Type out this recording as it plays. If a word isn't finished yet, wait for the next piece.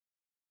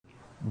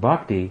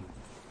Bhakti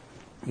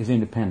is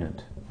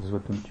independent. This is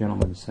what the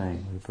gentleman is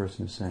saying, the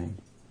person is saying.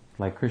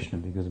 Like Krishna,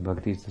 because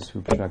Bhakti is the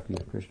Super Shakti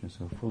of Krishna,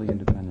 so fully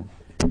independent.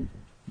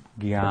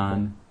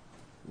 Gyan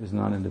is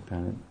not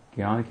independent.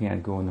 Gyan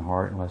can't go in the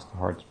heart unless the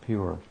heart's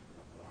pure.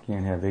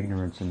 Can't have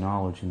ignorance and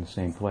knowledge in the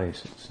same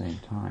place at the same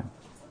time.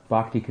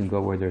 Bhakti can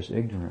go where there's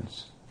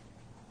ignorance,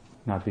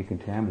 not be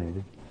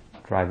contaminated,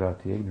 drive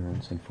out the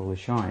ignorance and fully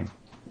shine.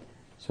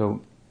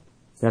 So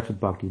that's what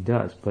Bhakti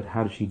does. But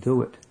how does she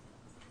do it?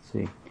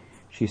 See,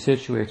 she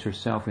situates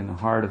herself in the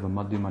heart of a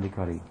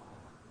Madhyamadikari.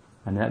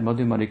 And that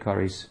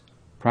Madhyamadikari's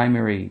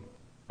primary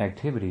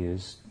activity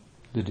is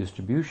the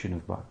distribution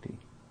of Bhakti.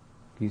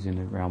 He's in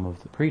the realm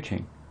of the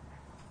preaching.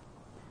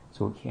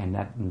 So, and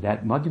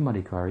that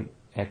Madhyamadikari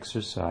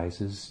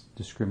exercises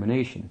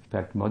discrimination. In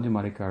fact,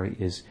 Madhyamadikari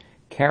is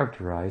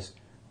characterized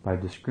by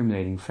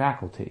discriminating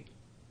faculty.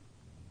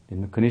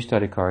 And the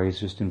Kanishthadikari is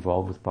just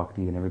involved with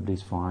Bhakti and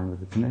everybody's fine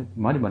with it.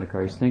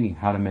 Madhyamadikari is thinking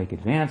how to make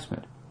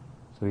advancement.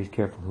 So he's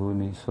careful who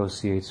he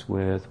associates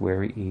with,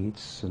 where he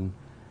eats, and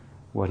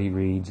what he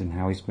reads, and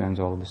how he spends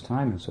all of his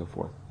time, and so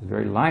forth. The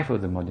very life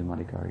of the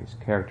Madhyamadikari is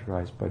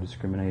characterized by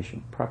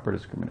discrimination, proper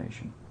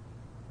discrimination.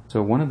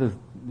 So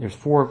there's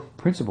 4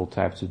 principal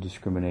types of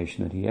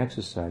discrimination that he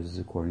exercises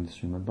according to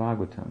Srimad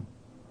Bhagavatam.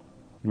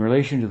 In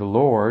relation to the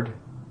Lord,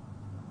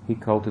 he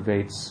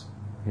cultivates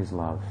his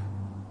love.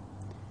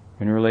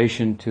 In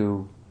relation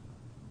to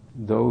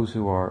those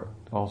who are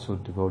also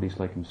devotees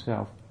like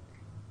himself,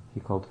 he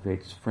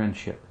cultivates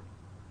friendship.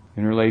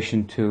 In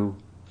relation to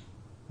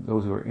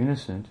those who are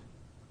innocent,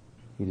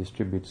 he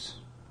distributes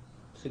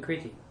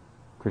Sukriti.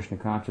 Krishna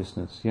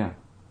consciousness, yeah.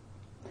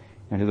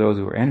 And to those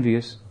who are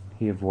envious,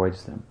 he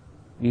avoids them.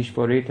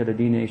 Ishvare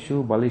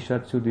tadadineshu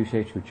balishatsu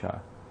dushechu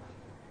cha.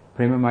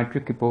 Prema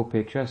maitrikipo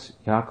pechas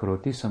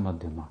yakaroti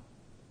samadhyama.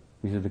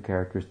 These are the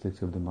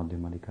characteristics of the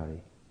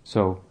Madhyamadikari.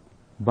 So,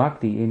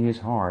 Bhakti in his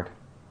heart,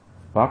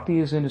 Bhakti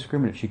is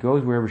indiscriminate. She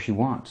goes wherever she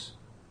wants.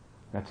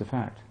 That's a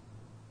fact.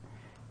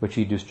 But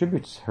she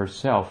distributes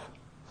herself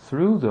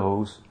through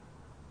those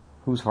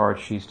whose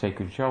hearts she's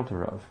taken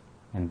shelter of.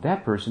 And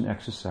that person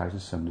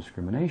exercises some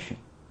discrimination.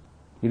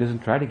 He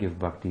doesn't try to give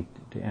Bhakti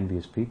to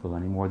envious people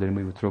any more than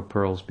we would throw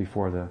pearls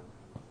before the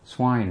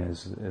swine,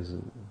 as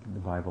the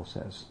Bible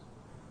says.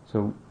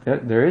 So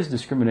there is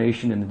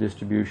discrimination in the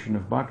distribution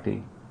of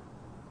Bhakti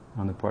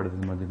on the part of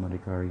the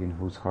Madhyamadikari in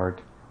whose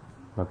heart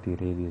Bhakti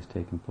Devi is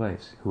taking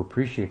place, who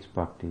appreciates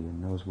Bhakti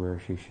and knows where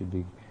she should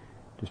be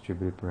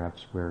distributed,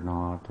 perhaps where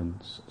not,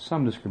 and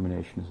some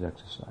discrimination is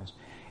exercised.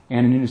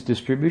 And in his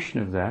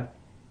distribution of that,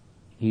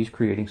 he's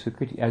creating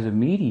Sukriti. As a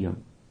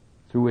medium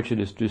through which it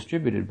is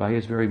distributed, by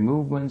his very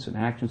movements and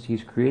actions,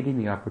 he's creating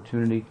the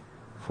opportunity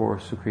for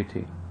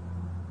Sukriti,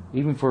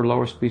 even for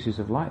lower species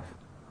of life.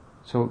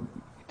 So,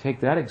 take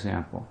that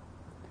example.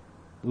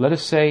 Let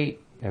us say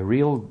a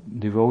real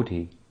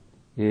devotee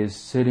is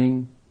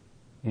sitting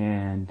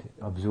and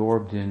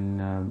absorbed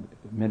in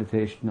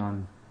meditation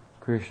on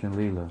Krishna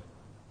Lila,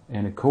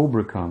 and a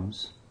cobra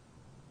comes,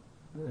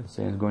 let's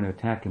say, is going to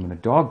attack him, and a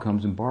dog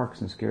comes and barks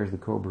and scares the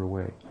cobra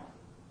away.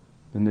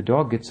 Then the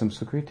dog gets some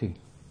Sukriti.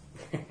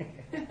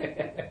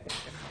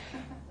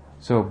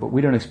 So, but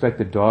we don't expect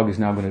the dog is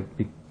now going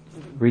to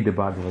read the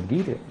Bhagavad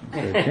Gita.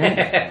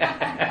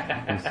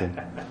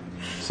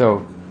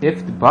 So,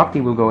 if the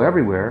Bhakti will go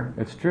everywhere,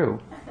 it's true.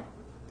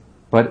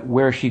 But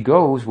where she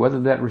goes, whether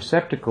that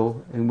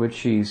receptacle in which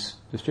she's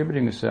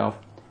distributing herself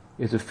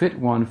is a fit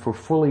one for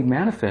fully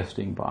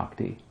manifesting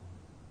Bhakti,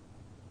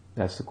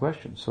 that's the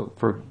question. So,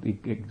 for the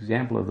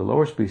example of the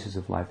lower species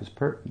of life is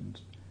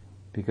pertinent,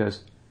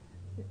 because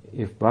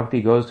if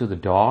Bhakti goes to the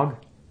dog,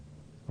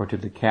 or to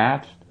the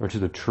cat, or to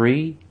the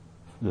tree,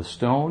 the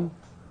stone,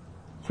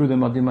 through the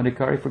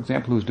Madhyamadikari, for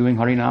example, who's doing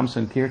Harinam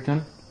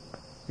Sankirtan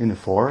in the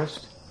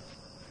forest,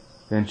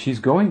 then she's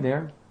going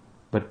there,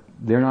 but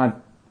they're not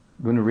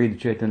going to read the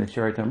Chaitanya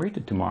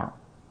Charitamrita tomorrow.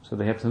 So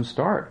they have some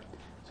start.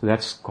 So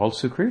that's called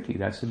Sukriti.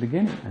 That's the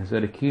beginning. As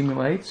that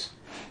accumulates,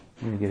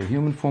 you're going to get a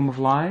human form of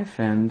life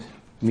and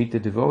meet the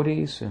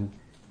devotees and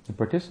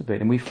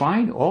participate. And we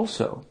find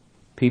also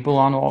people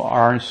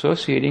are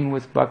associating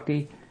with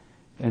Bhakti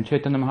and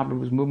Chaitanya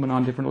Mahaprabhu's movement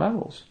on different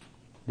levels.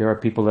 There are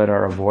people that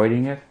are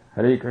avoiding it.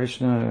 Hare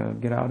Krishna,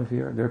 get out of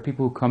here. There are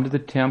people who come to the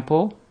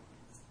temple,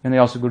 and they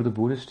also go to the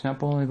Buddhist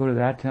temple, and they go to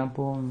that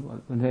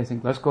temple, and they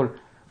think, let's go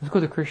to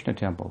the Krishna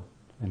temple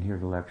and hear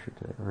the lecture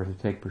today, or to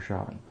take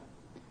prasadam.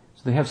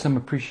 So they have some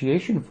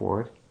appreciation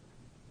for it,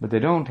 but they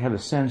don't have a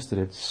sense that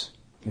it's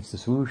the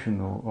solution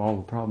to all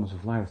the problems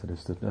of life,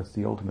 that's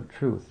the ultimate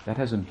truth. That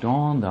hasn't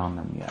dawned on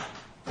them yet.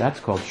 That's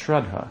called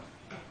Sraddha.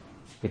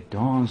 It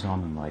dawns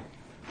on them like,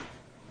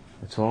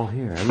 it's all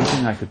here.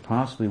 Everything I could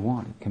possibly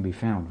want can be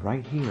found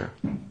right here.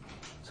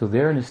 So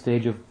they're in a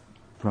stage of,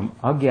 from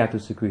agyata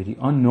sukriti,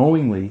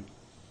 unknowingly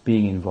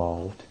being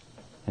involved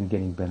and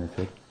getting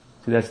benefit.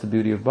 So that's the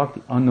beauty of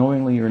bhakti.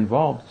 Unknowingly you're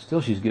involved,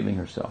 still she's giving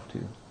herself to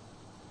you.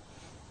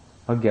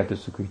 Agyata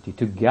sukriti,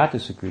 to gyata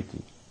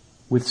sukriti.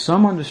 With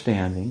some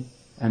understanding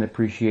and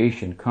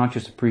appreciation,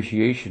 conscious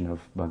appreciation of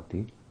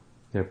bhakti,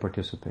 they're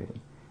participating.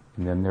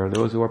 And then there are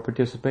those who are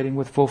participating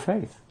with full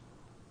faith.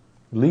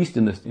 At least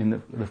in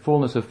the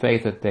fullness of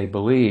faith that they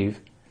believe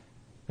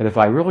that if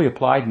I really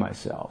applied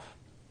myself,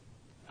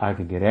 I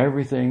could get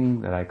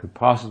everything that I could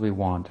possibly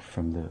want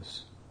from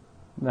this.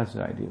 And that's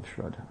the idea of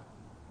Sraddha.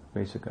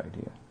 Basic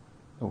idea.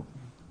 Oh,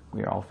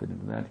 we all fit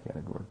into that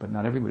category, but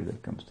not everybody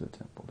that comes to the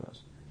temple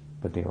does.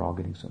 But they are all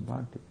getting some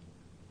bhakti.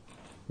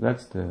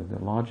 That's the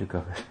logic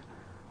of it.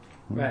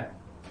 Right.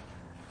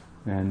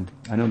 And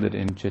I know that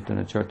in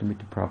Chaitanya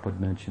Charitamrita Prabhupada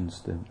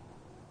mentions the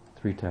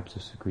 3 types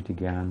of Sukriti: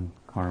 Gyan,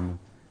 Karma,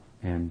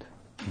 and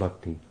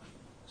Bhakti,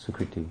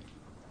 Sukriti.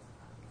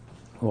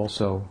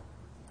 Also,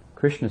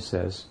 Krishna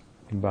says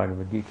in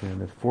Bhagavad Gita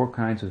that 4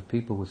 kinds of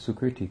people with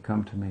Sukriti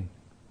come to me.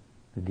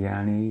 The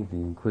Gyani, the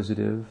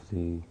inquisitive,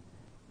 the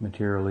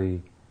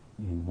materially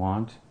in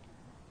want,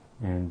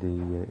 and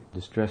the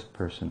distressed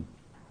person.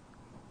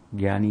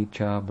 Gyani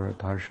cha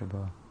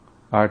bharatarshava.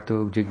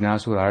 Arto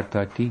jignasu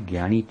artati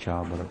gyani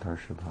cha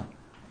bharatarshava.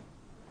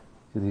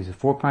 So these are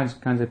 4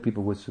 kinds of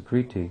people with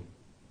Sukriti.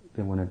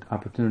 Then when an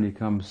opportunity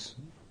comes,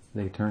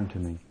 they turn to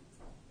me.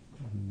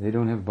 They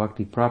don't have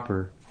bhakti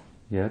proper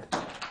yet,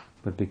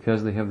 but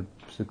because they have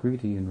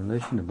Sukriti in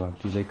relation to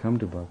bhakti, they come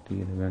to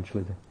bhakti, and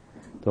eventually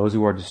those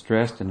who are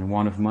distressed and in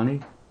want of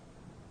money,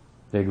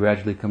 they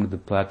gradually come to the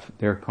platform.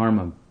 Their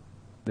karma,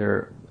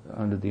 they're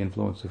under the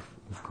influence of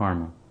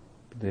karma.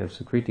 They have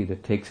Sukriti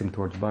that takes them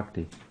towards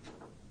bhakti.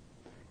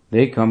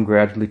 They come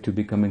gradually to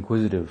become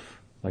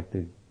inquisitive, like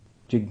the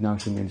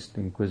Jignasu means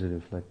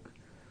inquisitive, like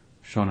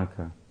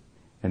Shaunaka.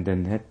 And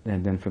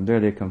then from there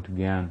they come to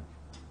Gyan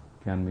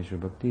Mishra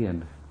Bhakti,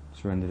 and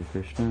surrender to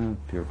Krishna,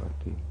 pure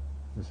bhakti.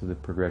 This is the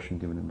progression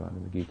given in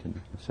Bhagavad Gita in the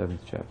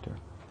 7th chapter.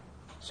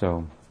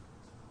 So,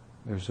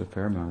 there's a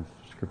fair amount of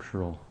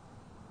scriptural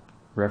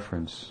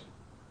reference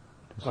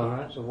to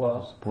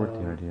support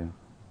the idea.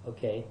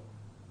 Okay,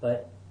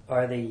 but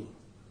are we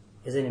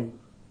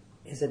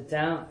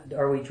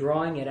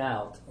drawing it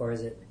out, or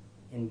is it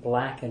in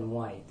black and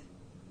white,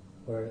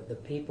 where the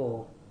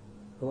people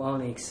who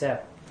only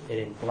accept it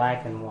in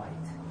black and white,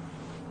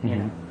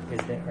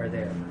 are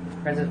there?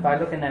 For instance, by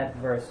looking at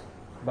that verse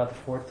about the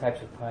 4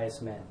 types of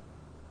pious men,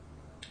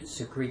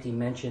 Sukriti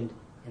mentioned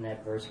in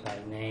that verse by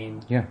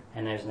name,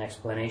 and there's an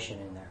explanation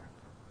in there.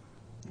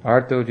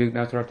 Arto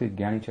jignasarati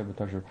gyani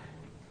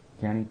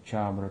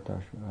cha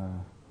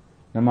bharatarshva.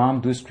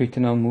 Namam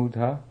duskritinal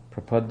mudha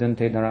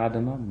prapaddante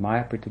naradama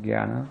maya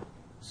pritigyana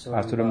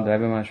asuram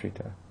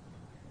daivamashrita.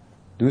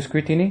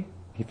 Duskritini,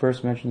 he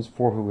first mentions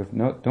 4 who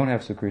don't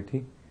have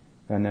Sukriti,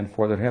 and then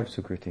 4 that have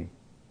Sukriti.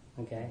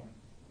 Okay.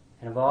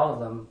 And of all of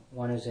them,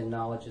 one who's in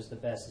knowledge is the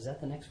best. Is that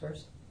the next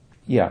verse?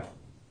 Yeah.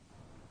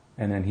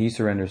 And then he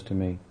surrenders to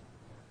me.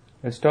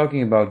 It's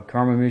talking about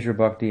Karma Mishra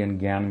Bhakti and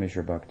Gyan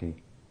Mishra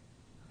Bhakti,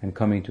 and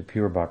coming to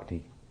pure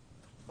Bhakti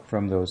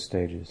from those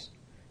stages.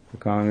 The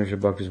Karma Mishra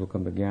Bhaktis will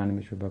come to Gyan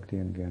Mishra Bhakti,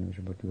 and Gyan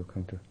Mishra Bhakti will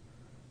come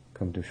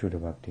to Shuddha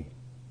Bhakti.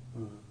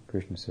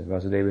 Krishna says,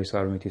 Vasudeva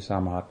Sarvamiti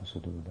Samahatma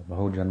Sudhuda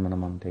Bahu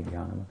Janmanamante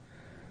Jnanam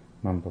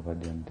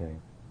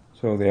Mampapadyante.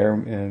 So there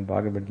in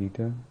Bhagavad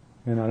Gita,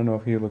 and I don't know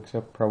if he'll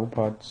accept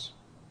Prabhupada's.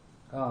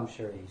 Oh, I'm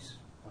sure he's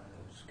one of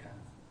those kind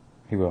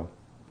of... He will.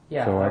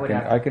 Yeah, so I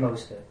can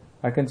post it.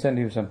 I can send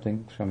you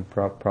something, some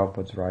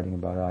Prabhupada's writing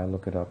about it. I'll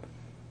look it up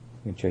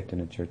in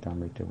Chaitanya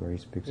Charitamrita where he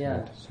speaks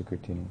about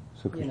Sukriti.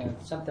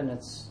 Something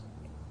that's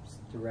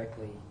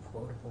directly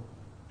quotable.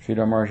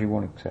 Sridhar Maharaj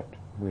won't accept.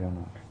 We don't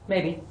know.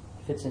 Maybe,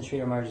 if it's in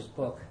Sridhar Maharaj's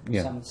book.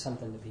 Yeah.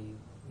 Something to be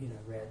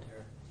read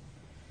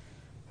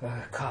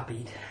or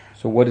copied.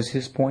 So what is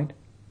his point?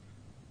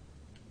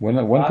 When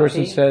one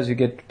person says you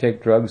get to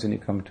take drugs and you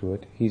come to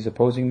it, he's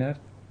opposing that?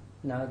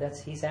 No,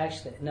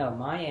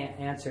 my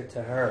answer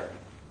to her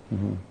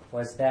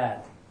was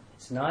that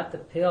it's not the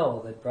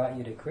pill that brought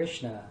you to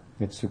Krishna,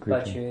 it's Sukriti.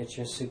 but it's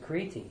your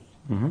Sukriti.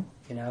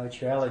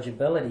 It's your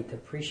eligibility to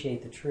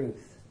appreciate the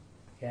truth.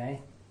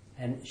 Okay?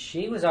 And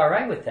she was all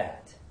right with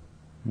that.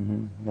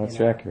 That's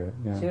accurate.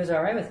 Yeah. She was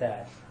all right with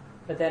that.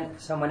 But then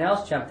someone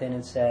else jumped in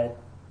and said,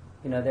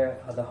 they're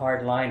the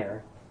hard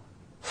liner.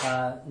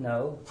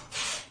 No,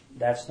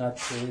 that's not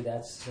true.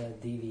 That's a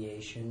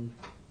deviation,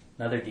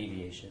 another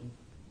deviation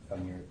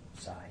from your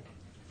side.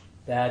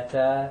 That,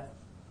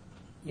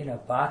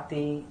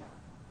 bhakti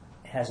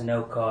has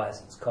no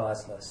cause. It's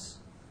causeless.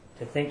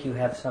 To think you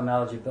have some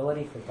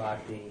eligibility for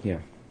bhakti. Yeah.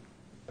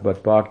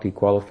 But bhakti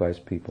qualifies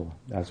people.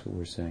 That's what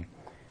we're saying.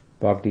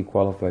 Bhakti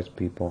qualifies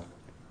people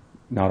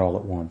not all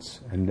at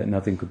once. And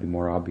nothing could be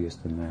more obvious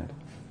than that.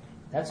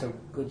 That's a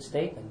good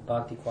statement.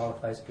 Bhakti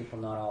qualifies people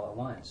not all at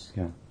once.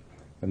 Yeah.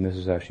 And this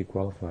is how she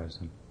qualifies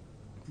them.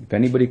 If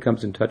anybody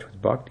comes in touch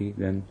with bhakti,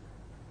 then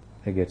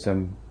they get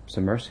some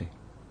mercy.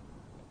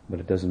 But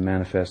it doesn't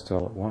manifest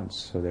all at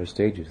once. So there are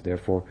stages.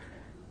 Therefore,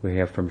 we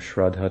have from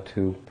Sraddha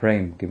to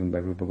Prema, given by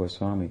Rupa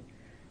Goswami.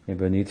 And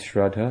beneath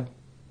Sraddha,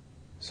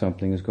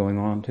 something is going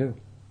on too.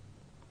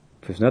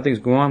 If nothing's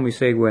going on, we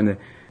say when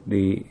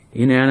the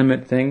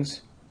inanimate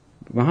things,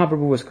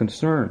 Mahaprabhu was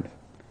concerned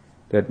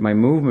that my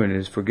movement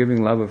is for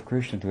giving love of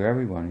Krishna to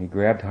everyone. He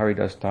grabbed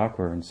Haridas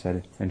Thakur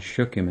and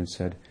shook him and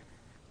said,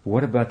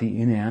 What about the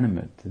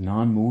inanimate, the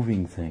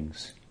non-moving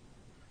things?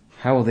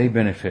 How will they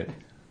benefit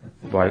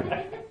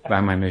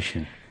by my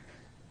mission?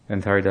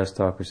 And Haridas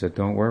Thakur said,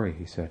 don't worry,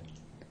 he said.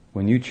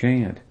 When you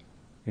chant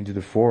into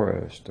the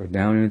forest, or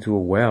down into a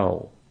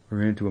well,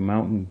 or into a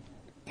mountain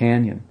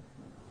canyon,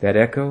 that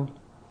echo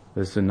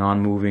is the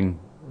non-moving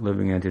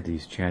living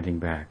entities chanting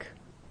back.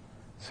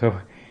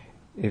 So,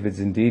 if it's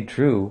indeed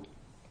true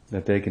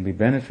that they can be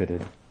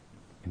benefited,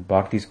 and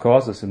Bhakti's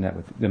caused us in that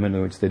with them, in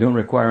other words, they don't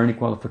require any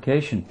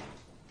qualification.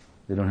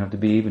 They don't have to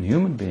be even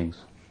human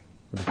beings.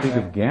 But to think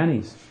of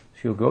Gyanis,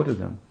 she'll go to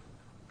them.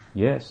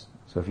 Yes,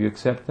 so if you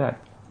accept that.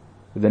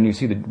 But then you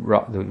see the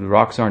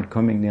rocks aren't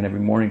coming in every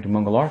morning to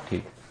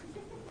Mangalarti.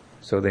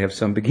 So they have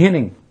some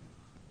beginning.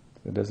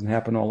 It doesn't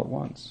happen all at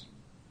once.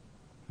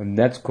 And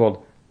that's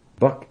called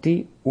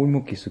Bhakti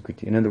Unmukhi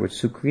Sukriti. In other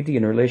words, Sukriti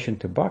in relation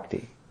to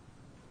Bhakti.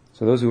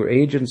 So those who are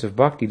agents of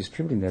Bhakti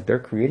distributing that, they're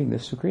creating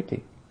this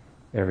Sukriti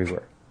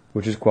everywhere,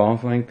 which is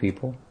qualifying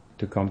people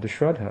to come to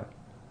Sraddha.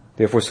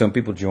 Therefore, some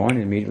people join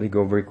and immediately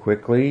go very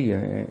quickly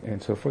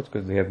and so forth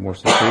because they have more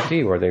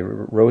Sukriti, or they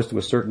rose to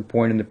a certain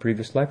point in the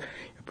previous life.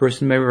 A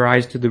person may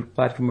rise to the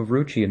platform of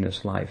Ruchi in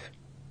this life.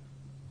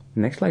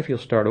 The next life he'll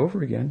start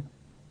over again,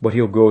 but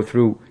he'll go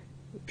through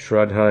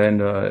Shraddha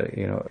and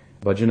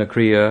Bhajana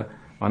Kriya,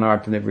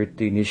 Anartha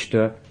Nivritti,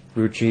 Nishta,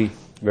 Ruchi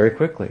very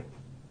quickly.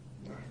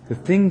 The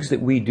things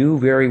that we do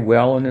very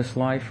well in this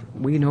life,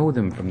 we know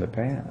them from the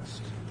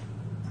past.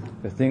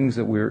 The things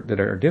that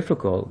are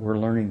difficult, we're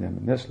learning them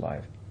in this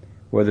life,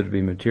 whether it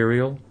be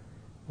material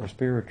or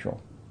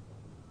spiritual.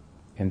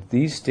 And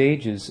these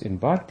stages in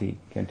bhakti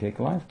can take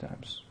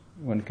lifetimes.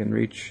 One can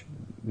reach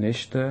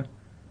nishta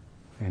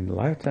and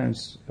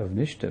lifetimes of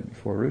nishta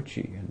before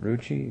ruchi, and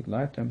ruchi,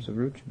 lifetimes of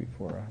ruchi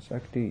before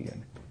asakti.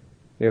 And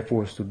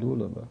therefore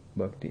sudulabha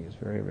bhakti is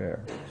very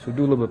rare.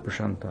 Sudulabha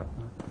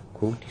prashantatma,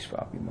 koti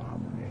svapi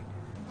mahamune.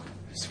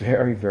 It's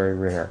very, very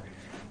rare.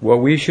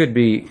 What we should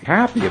be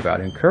happy about,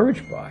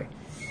 encouraged by,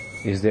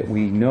 is that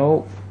we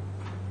know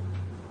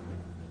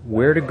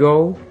where to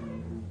go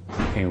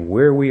and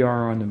where we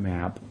are on the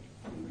map,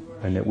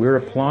 and that we're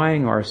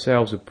applying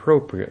ourselves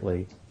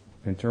appropriately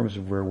in terms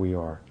of where we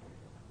are.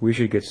 We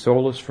should get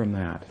solace from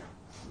that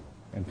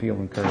and feel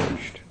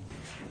encouraged.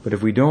 But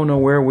if we don't know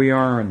where we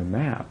are on the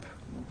map,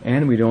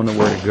 and we don't know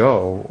where to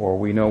go, or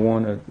we know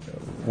one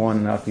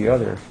and not the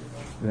other,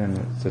 then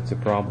it's a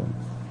problem.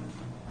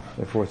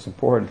 Therefore, it's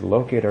important to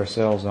locate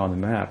ourselves on the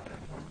map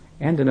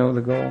and to know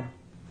the goal,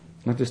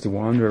 not just to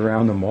wander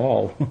around the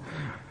mall.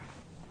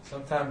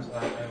 Sometimes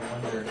I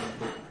wonder,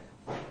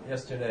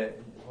 yesterday,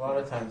 a lot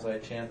of times I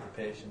chant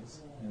the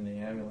patients in the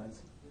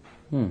ambulance.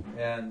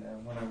 And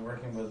when I'm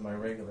working with my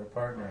regular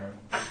partner,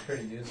 I'm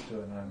pretty used to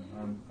it and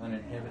I'm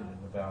uninhibited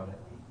about it.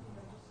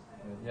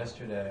 But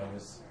yesterday I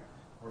was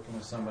working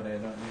with somebody I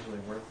don't usually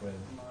work with,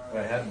 but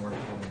I hadn't worked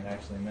with in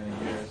actually many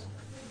years.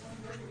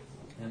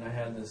 And I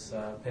had this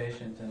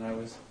patient, and I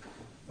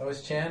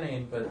was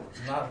chanting, but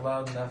not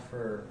loud enough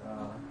for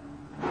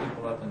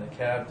people up in the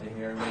cab to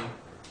hear me.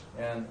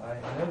 And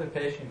I know the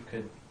patient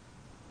could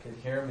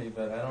hear me,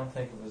 but I don't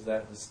think it was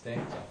that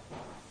distinct.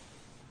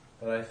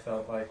 But I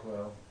felt like,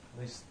 well,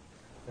 at least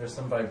there's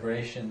some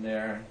vibration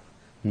there.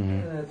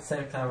 And at the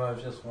same time, I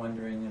was just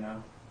wondering,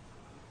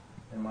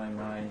 in my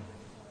mind,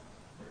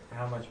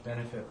 how much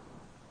benefit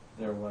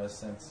there was,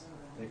 since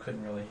they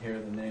couldn't really hear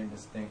the name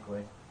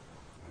distinctly.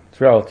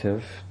 It's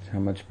relative, how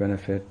much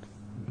benefit,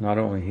 not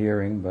only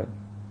hearing, but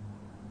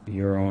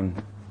your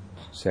own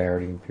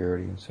sincerity and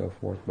purity and so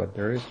forth. But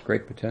there is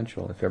great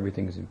potential if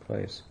everything is in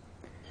place.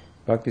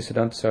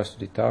 Bhaktisiddhanta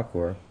Saraswati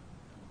Thakur,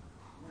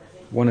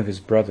 one of his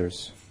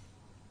brothers,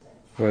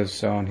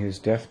 was on his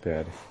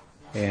deathbed,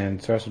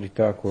 and Saraswati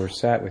Thakur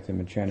sat with him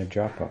and chanted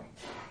japa.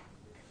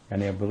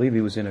 And I believe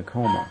he was in a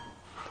coma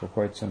for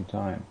quite some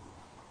time.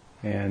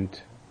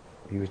 And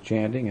he was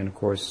chanting and, of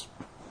course,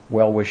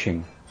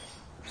 well-wishing,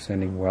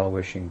 sending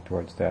well-wishing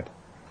towards that.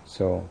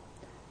 So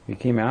he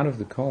came out of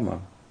the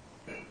coma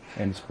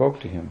and spoke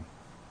to him.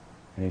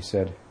 And he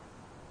said,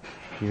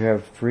 "You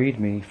have freed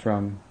me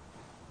from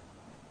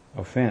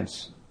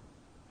offense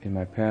in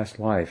my past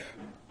life.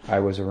 I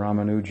was a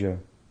Ramanuja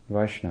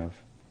Vaishnav,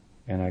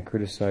 and I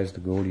criticized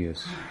the Gaudiya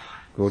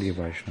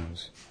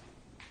Vaishnavas.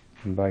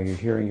 And by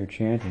hearing your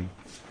chanting,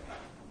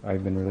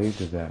 I've been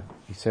relieved of that."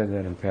 He said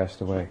that and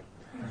passed away.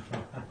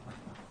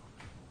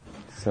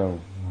 So,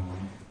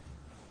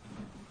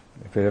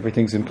 if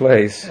everything's in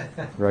place,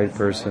 the right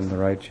person, the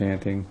right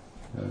chanting,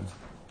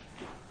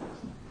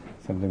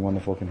 something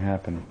wonderful can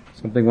happen.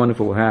 Something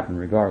wonderful will happen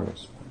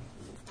regardless.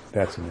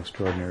 That's an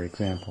extraordinary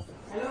example.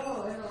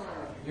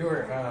 You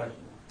were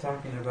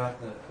talking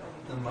about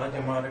the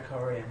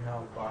Madhyamadikari and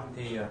how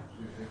bhakti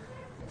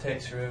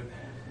takes root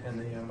in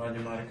the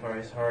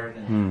Madhyamadikari's heart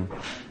and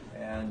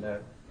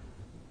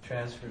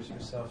transfers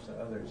yourself to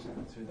others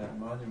through that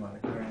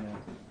Madhyamadikari. And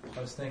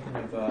I was thinking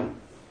of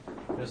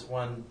just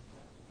one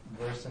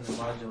verse in the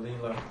Madhya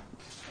Lila,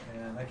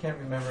 and I can't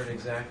remember it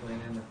exactly,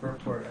 and in the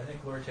purport, I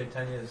think Lord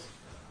Chaitanya is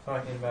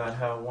talking about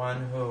how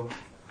one who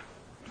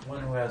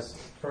one who has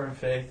firm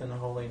faith in the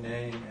holy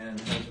name and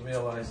has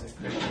realized that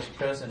Krishna is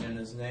present in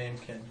his name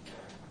can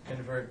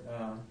convert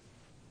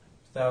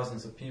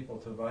thousands of people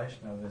to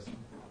Vaishnavism.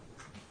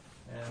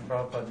 And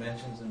Prabhupada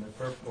mentions in the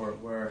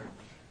purport where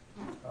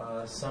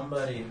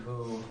somebody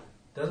who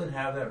doesn't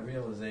have that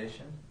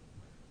realization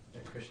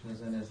that Krishna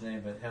is in his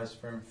name, but has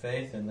firm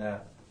faith in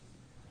that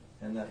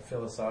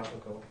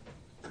philosophical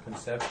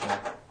conception,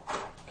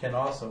 can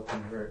also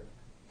convert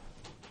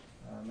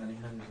many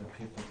hundreds of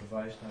people to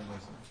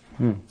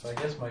Vaishnavism. So I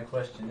guess my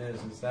question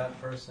is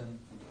that person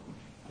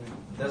who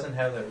doesn't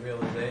have that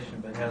realization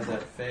but has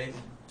that faith,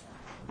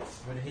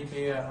 would he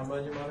be a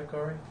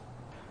Madhyamadikari?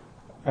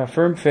 A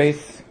firm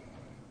faith,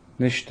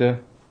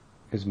 Nishta,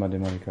 is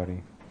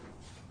Madhyamadikari.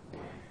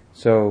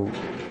 So,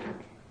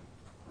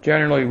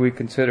 generally we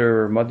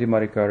consider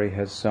Madhyamadikari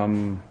has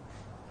some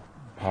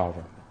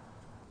bhava.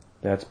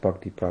 That's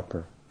bhakti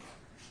proper.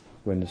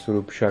 When the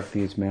Swarup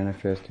Shakti is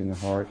manifest in the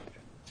heart,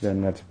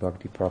 then that's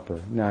bhakti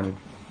proper. Now,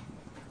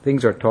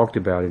 things are talked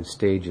about in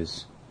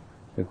stages,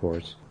 of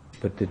course,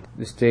 but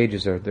the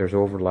stages there's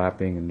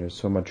overlapping and there's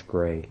so much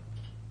gray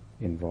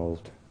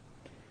involved.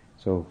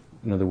 So,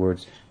 in other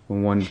words,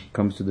 when one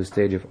comes to the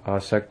stage of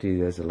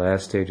asakti, that's the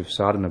last stage of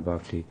sadhana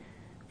bhakti,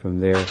 from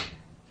there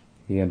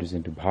he enters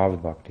into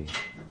bhava bhakti.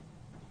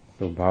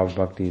 So bhava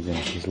bhakti, then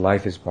his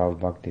life is bhava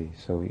bhakti.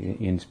 So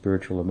in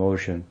spiritual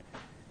emotion,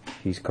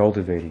 he's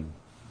cultivating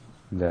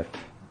that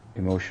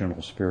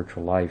emotional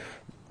spiritual life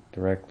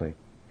directly.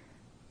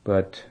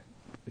 But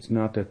it's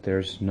not that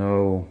there's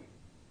no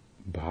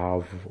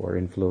bhav or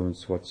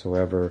influence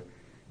whatsoever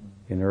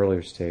in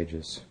earlier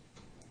stages.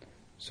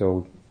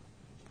 So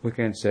we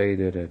can say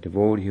that a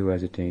devotee who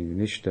has attained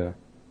Nishta,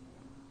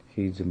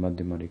 he's a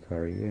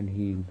Madhyamadikari, and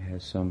he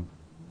has some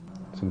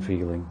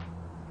feeling.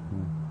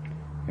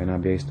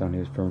 And based on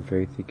his firm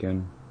faith, he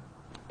can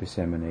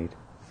disseminate.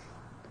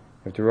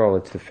 After all,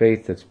 it's the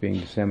faith that's being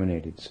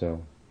disseminated,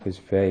 so his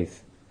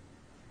faith,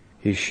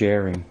 he's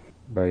sharing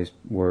by his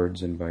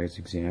words and by his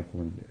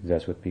example, and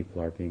that's what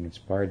people are being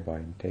inspired by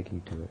and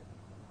taking to it.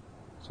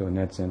 So in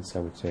that sense, I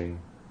would say,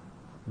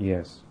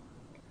 yes.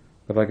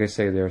 But like I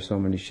say, there are so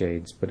many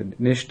shades.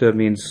 But Nishta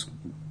means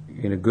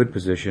in a good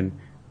position,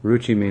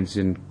 Ruchi means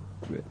in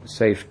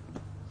safe,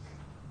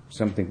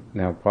 something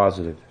now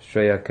positive.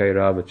 Shreya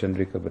Kairava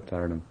Chandrika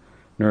Bhataranam,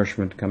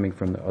 nourishment coming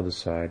from the other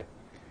side.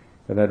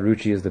 And that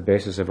Ruchi is the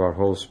basis of our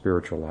whole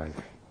spiritual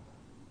life.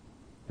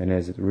 And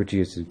as Ruchi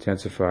is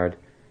intensified,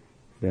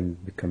 then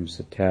becomes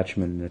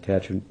attachment, and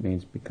attachment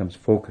means becomes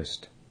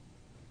focused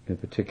in a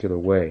particular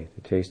way.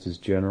 The taste is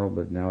general,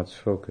 but now it's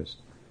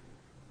focused.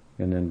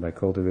 And then by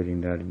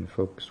cultivating that in a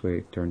focused way,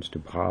 it turns to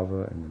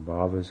bhava, and the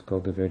bhava is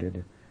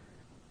cultivated,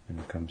 and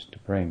it comes to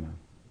prema.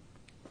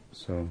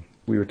 So,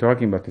 we were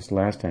talking about this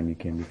last time you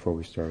came before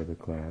we started the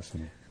class,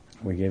 and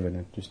we gave an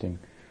interesting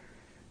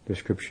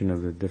description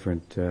of the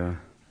different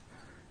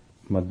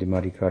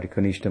Madhyamadikari,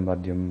 Kanishta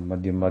Madhyam,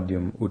 Madhyam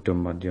Madhyam,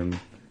 Uttam Madhyam,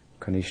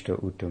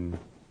 Kanishta Uttam,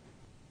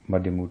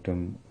 Madhyam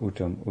Uttam,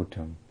 Uttam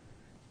Uttam.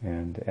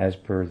 And as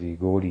per the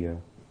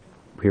Gaudiya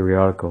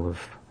periodical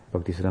of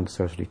Bhaktisiddhanta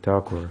Saraswati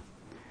Thakur,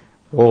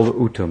 all the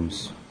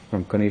Uttams,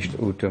 from Kanishta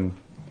Uttam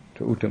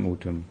to Uttam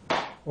Uttam,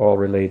 all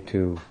relate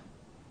to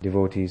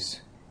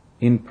devotees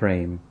in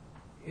Prem,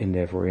 and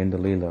therefore in the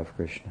Leela of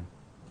Krishna.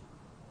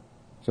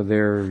 So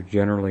they're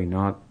generally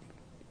not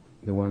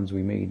the ones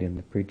we meet in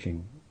the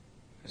preaching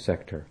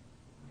sector.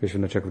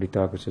 Vishwanath Chakravarti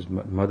Thakur says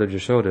Mother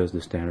Jashoda is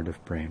the standard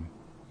of Prem.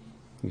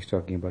 He's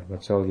talking about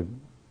Vatsalya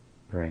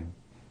Prem.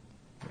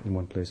 In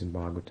one place in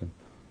Bhagavatam,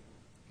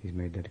 he's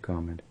made that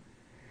comment.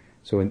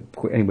 So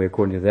anyway,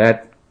 according to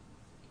that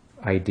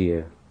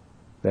idea,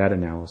 that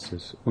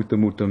analysis,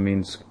 Uttam Uttam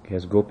means he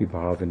has Gopi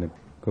Bhav in the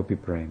Gopi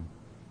Prem.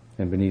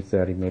 And beneath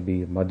that he may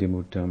be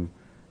Madhyam Uttam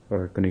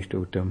or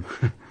Kanishta Uttam.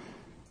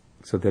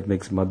 So that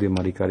makes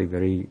Madhyamadikari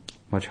very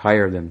much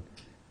higher than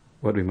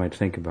what we might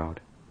think about.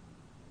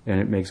 And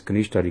it makes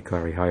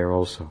Kanishtadikari higher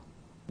also,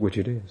 which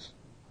it is.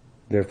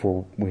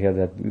 Therefore, we have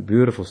that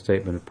beautiful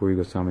statement of Puri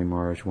Goswami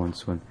Maharaj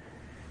once when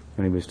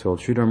he was told,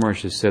 Sridhar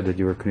Maharaj has said that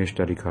you are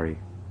Kanishtadikari.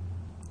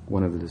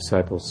 One of the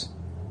disciples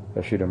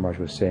of Sridhar Maharaj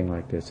was saying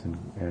like this,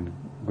 and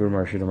Guru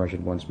Maharaj, Sridhar Maharaj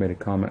had once made a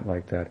comment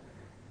like that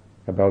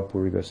about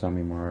Puri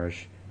Goswami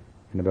Maharaj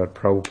and about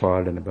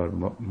Prabhupada and about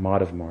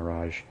Madhav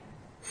Maharaj,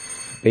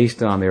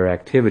 based on their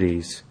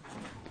activities,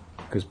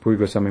 because Puri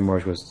Goswami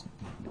Maharaj was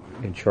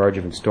in charge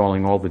of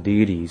installing all the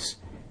deities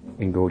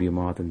in Gaudiya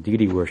Math and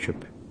deity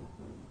worship,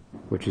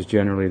 which is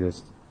generally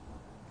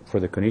for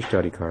the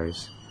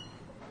Kanishtadikaris.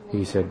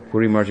 He said,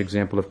 Puri Maharaj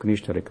example of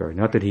Kanishtadikari.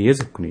 Not that he is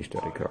a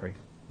Kanishtadikari,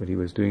 but he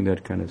was doing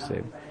that kind of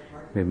say,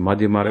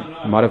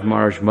 Madhav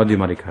Maharaj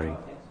Madhyamadikari,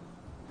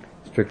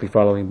 strictly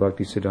following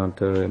Bhakti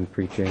Siddhanta and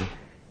preaching. And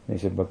he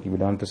said, Bhakti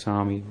Vedanta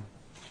Swami,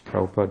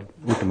 Prabhupada,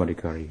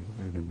 Uttamadikari,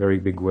 in a very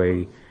big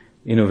way,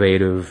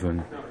 innovative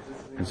and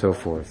so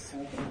forth.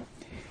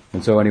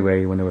 And so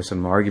anyway, when there was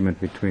some argument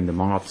between the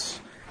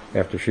moths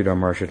after Sridhar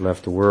Maharaj had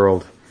left the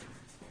world,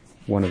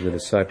 one of the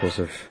disciples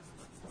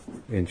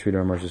in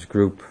Sridhar Maharaj's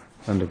group,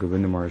 under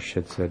Govinda Maharaj,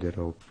 had said that,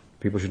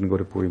 people shouldn't go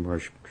to Puri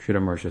Maharaj.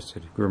 Sridhar Maharaj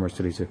said, Guru Maharaj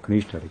said he's a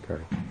Kanishta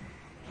Adhikari.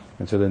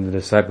 And so then the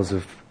disciples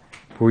of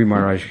Puri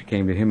Maharaj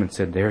came to him and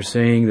said, they're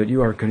saying that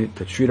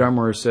that Sridhar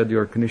Maharaj said you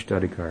are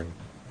Kanishta Adhikari.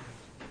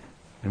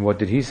 And what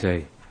did he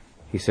say?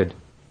 He said,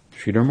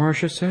 Sridhar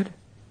Maharaj has said?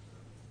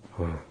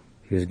 Oh,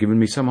 he has given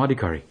me some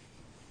adhikari,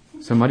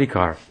 some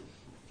adhikar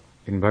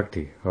in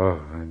bhakti.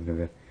 Oh,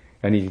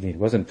 and he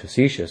wasn't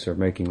facetious or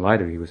making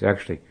light of it. He was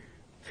actually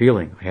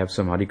feeling, I have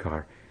some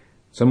adhikar.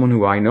 Someone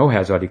who I know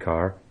has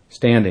adhikar,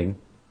 standing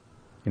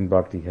in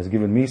bhakti, has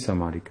given me some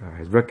adhikar,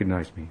 has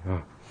recognized me.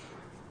 Oh,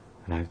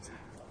 and I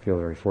feel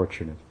very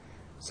fortunate.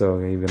 So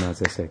even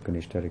as I say,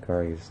 Kanishta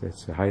Adhikari,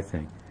 it's a high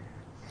thing.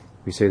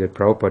 We say that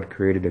Prabhupada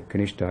created a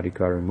Kanishta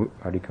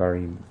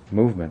Adhikari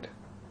movement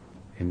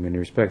in many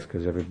respects,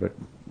 because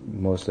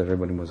most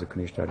everybody was a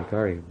Kanishta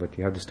Adhikari, but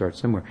you have to start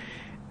somewhere.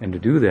 And to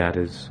do that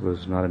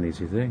was not an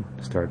easy thing,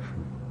 to start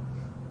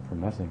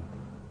from nothing.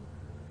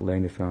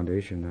 Laying the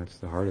foundation, that's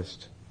the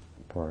hardest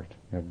part.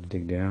 You have to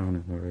dig down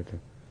in order to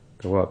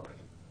go up.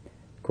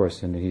 Of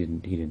course, and he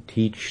didn't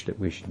teach that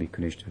we should be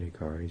Kanishta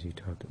Adhikaris. He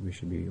taught that we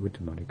should be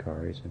Uttama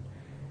Adhikaris, and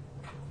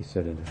he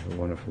set a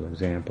wonderful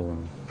example.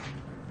 And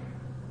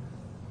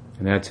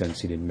in that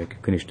sense, he didn't make a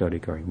Kanishta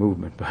Adhikari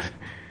movement, but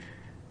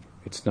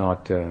it's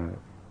not a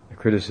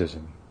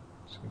criticism.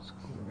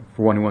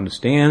 For one who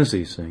understands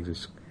these things,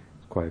 it's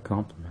quite a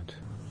compliment.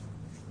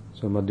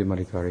 So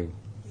Madhyama Adhikari,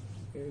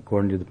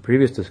 according to the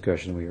previous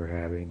discussion we were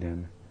having,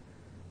 then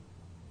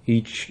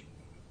each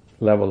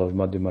level of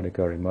Madhyama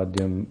Adhikari,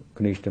 Madhyam,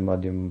 Kanishta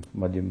Madhyam,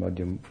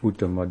 Madhyam,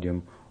 Uttam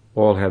Madhyam,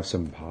 all have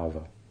some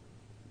bhava.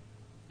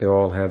 They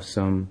all have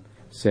some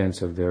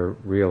sense of their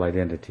real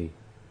identity,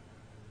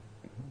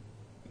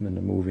 and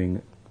they're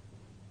moving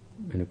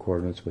in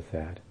accordance with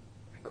that,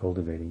 and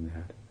cultivating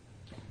that.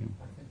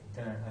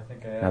 I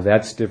think I asked now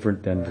that's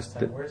different than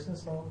where's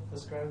this all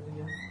described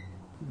again?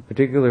 A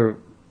particular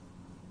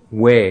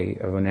way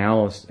of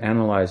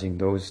analyzing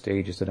those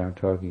stages that I'm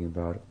talking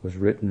about was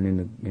written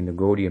in the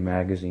Gaudiya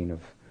magazine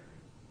of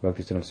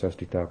Bhaktisiddhanta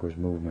Saraswati Thakur's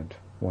movement,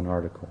 one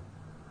article.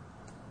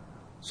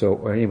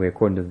 So anyway,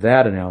 according to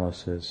that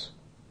analysis,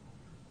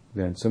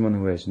 then someone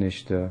who has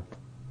Nishta,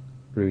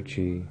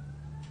 Ruchi,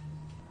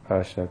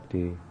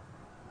 Ashakti,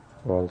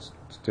 all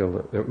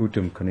still they're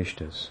Uttam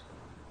Kanishtas.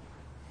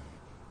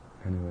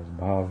 And who has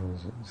bhavas.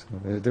 So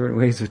there's different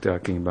ways of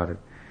talking about it.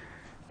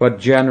 But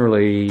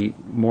generally,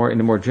 in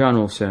the more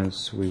general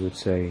sense, we would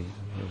say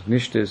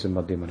Nishta is a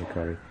Madhyama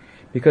Adhikari.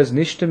 Because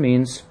Nishta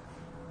means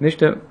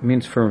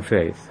firm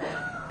faith.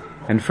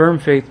 And firm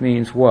faith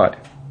means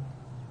what?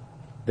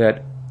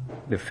 That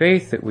the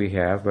faith that we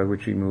have, by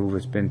which we move,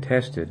 has been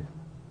tested.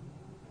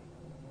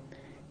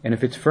 And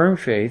if it's firm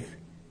faith,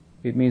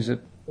 it means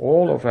that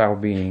all of our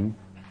being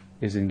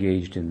is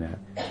engaged in that.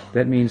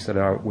 That means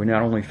that we're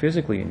not only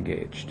physically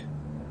engaged.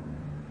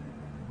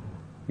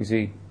 You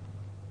see,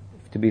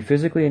 to be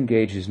physically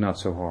engaged is not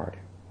so hard.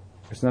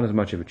 It's not as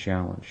much of a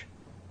challenge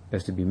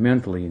as to be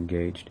mentally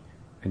engaged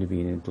and to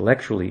be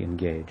intellectually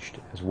engaged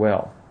as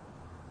well.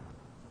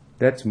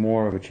 That's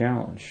more of a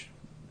challenge,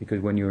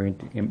 because when you're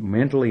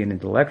mentally and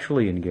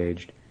intellectually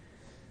engaged,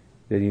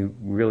 then you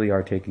really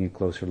are taking a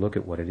closer look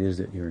at what it is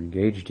that you're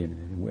engaged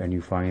in, and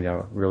you find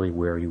out really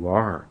where you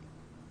are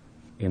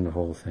in the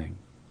whole thing.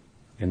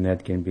 And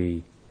that can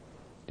be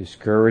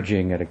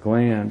discouraging at a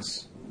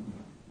glance,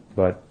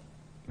 but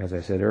as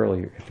I said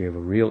earlier, if you have a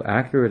real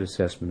accurate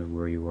assessment of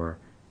where you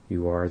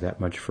are that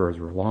much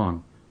further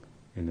along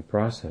in the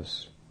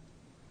process.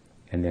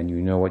 And then you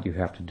know what you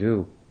have to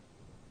do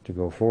to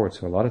go forward.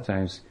 So a lot of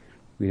times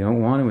we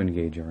don't want to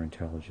engage our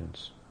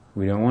intelligence.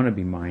 We don't want to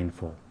be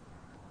mindful.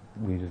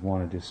 We just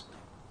want to just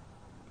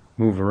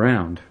move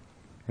around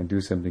and do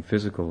something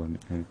physical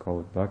and call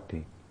it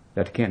bhakti.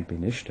 That can't be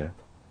nishta.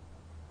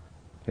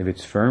 If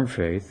it's firm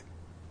faith,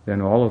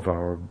 then all of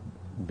our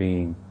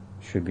being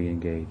should be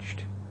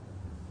engaged.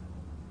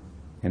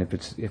 And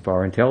if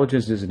our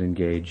intelligence isn't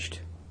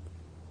engaged,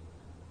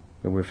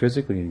 but we're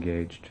physically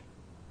engaged,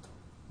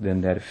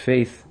 then that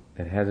faith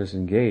that has us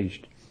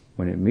engaged,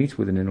 when it meets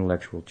with an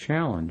intellectual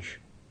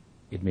challenge,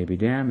 it may be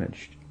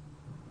damaged,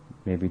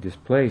 it may be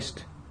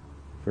displaced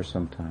for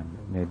some time,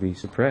 it may be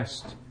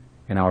suppressed,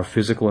 and our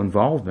physical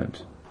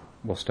involvement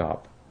will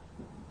stop.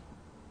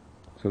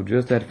 So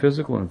just that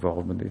physical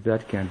involvement, if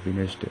that can't be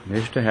nishta.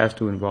 Nishta has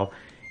to involve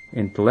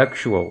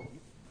intellectual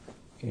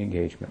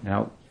engagement.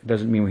 Now, it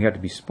doesn't mean we have to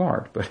be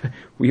smart, but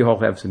we all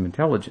have some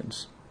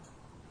intelligence.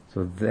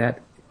 So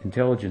that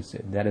intelligence,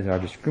 that is our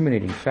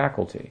discriminating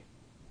faculty.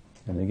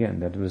 And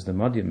again, that was the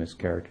Madhyam is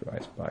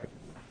characterized by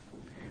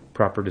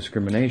proper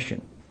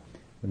discrimination.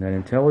 When that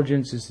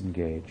intelligence is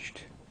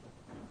engaged,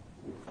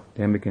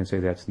 then we can say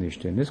that's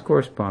Nishta. And this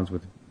corresponds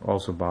with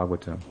also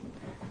Bhagavatam.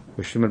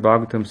 Where Srimad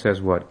Bhagavatam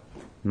says what?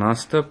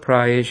 Nasta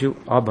prayeshu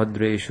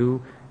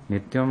abhadreshu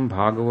nityam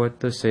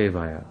bhagavata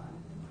sevaya.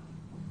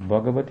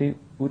 Bhagavati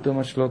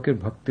uttama shlokir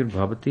bhaktir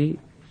bhavati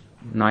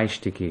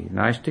naishtiki.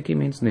 Naishtiki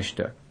means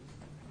nishta.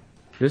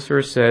 This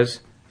verse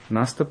says,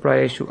 Nasta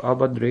prayeshu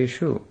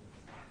abhadreshu.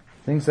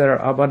 Things that are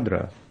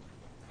abhadra,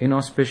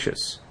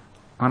 inauspicious,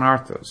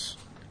 anarthas,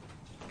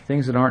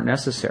 things that aren't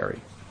necessary,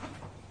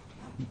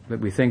 that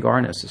we think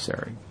are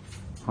necessary.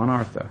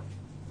 Anartha.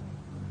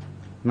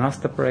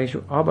 Nasta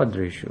praeshu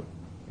abhadreshu.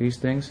 These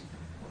things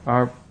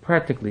are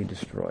practically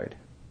destroyed,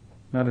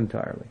 not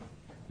entirely.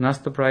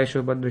 Nasta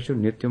praeshu abhadreshu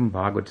nityam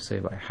bhagavata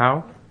sevaya.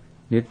 How?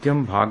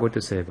 Nityam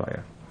bhagavata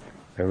sevaya.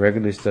 By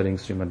regularly studying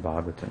Srimad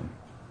Bhagavatam.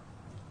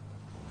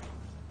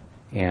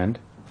 And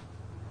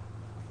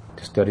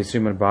to study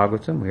Srimad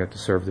Bhagavatam, we have to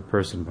serve the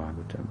person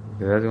Bhagavatam.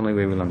 That's the only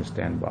way we'll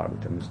understand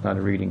Bhagavatam. It's not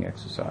a reading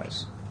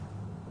exercise.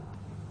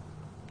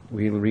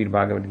 We'll read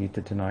Bhagavad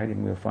Gita tonight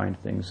and we'll find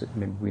things that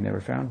maybe we never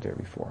found there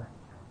before.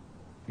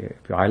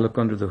 If I look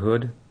under the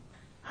hood,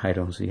 I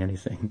don't see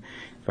anything.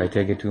 If I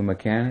take it to a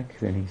mechanic,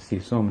 then he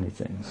sees so many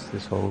things.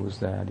 This hose,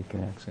 that, he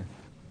connects it.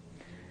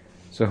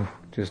 So,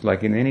 just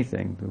like in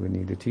anything, we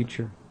need a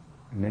teacher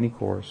in any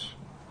course.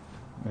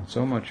 And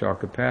so much our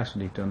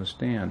capacity to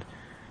understand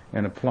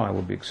and apply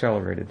will be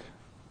accelerated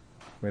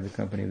by the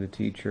company of the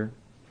teacher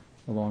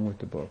along with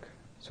the book.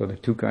 So there are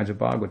two kinds of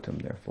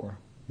Bhagavatam, therefore.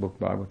 Book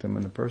Bhagavatam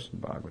and the person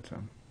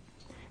Bhagavatam.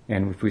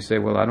 And if we say,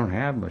 well, I don't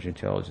have much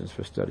intelligence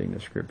for studying the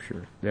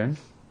scripture, then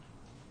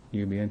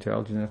you'll be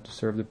intelligent enough to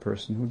serve the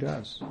person who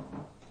does,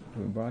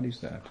 who embodies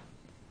that.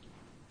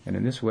 And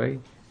in this way,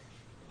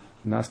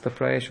 Nasta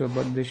prayeshu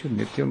abhadreshu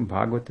nityam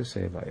bhagavata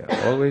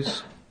sevaya.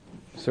 Always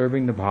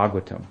serving the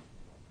Bhagavatam.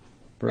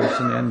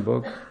 Person and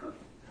book,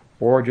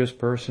 or just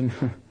person,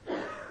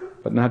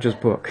 but not just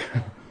book.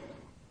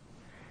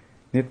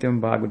 Nityam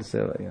bhagavata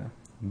sevaya.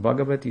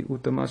 Bhagavati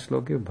uttama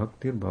sloke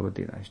bhaktir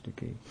bhavati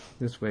naishtiki.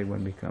 This way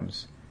one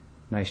becomes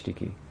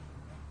naishtiki,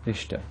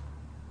 ishta.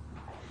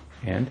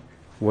 And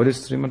what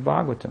is Srimad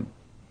Bhagavatam?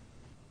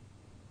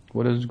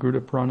 What does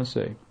Garuda Purana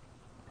say?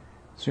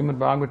 Srimad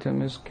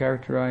Bhagavatam is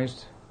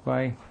characterized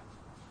by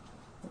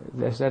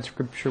that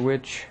scripture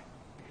which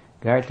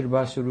Gayatri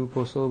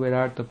Vasarupo so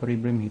Vedartha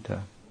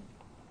Paribrimhita.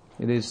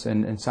 It is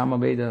in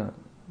Samaveda,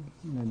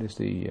 it is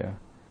the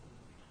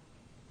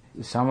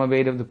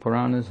Samaveda of the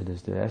Puranas, it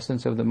is the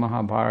essence of the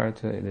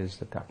Mahabharata, it is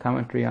the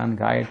commentary on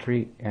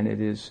Gayatri, and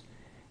it is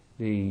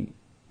the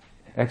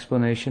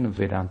explanation of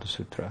Vedanta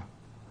Sutra.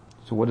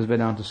 So what is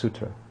Vedanta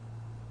Sutra?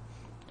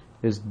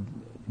 It is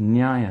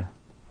Nyaya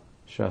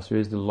Shastra,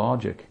 it is the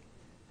logic.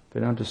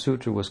 Vedanta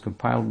Sutra was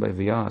compiled by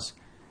Vyasa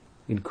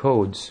in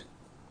codes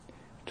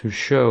to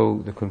show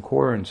the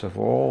concordance of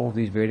all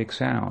these Vedic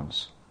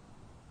sounds,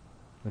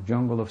 the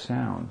jungle of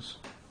sounds,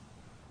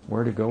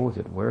 where to go with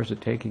it, where is it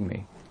taking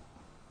me.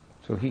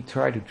 So he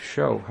tried to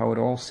show how it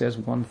all says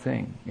one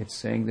thing. It's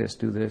saying this,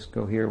 do this,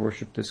 go here,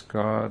 worship this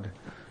God,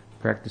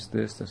 practice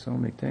this. There's so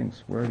many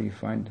things. Where do you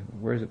find,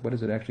 where is it, what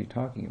is it actually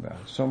talking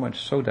about? So much,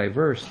 so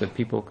diverse that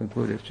people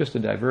conclude it's just a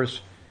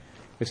diverse,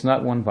 it's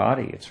not one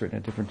body, it's written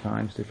at different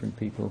times, different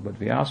people. But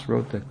Vyasa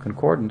wrote the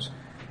concordance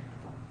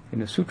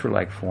in a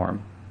sutra-like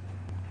form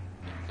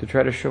to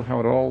try to show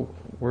how it all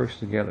works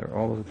together.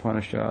 All of the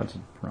Upanishads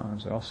and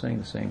Puranas are all saying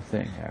the same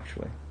thing,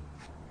 actually.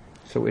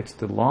 So it's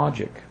the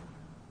logic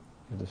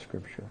of the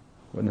scripture.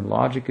 And the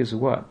logic is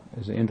what?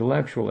 Is an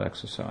intellectual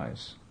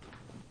exercise.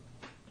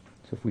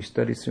 So if we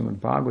study Srimad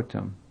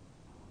Bhagavatam,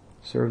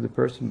 serve the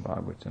person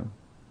Bhagavatam,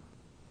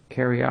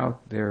 carry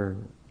out their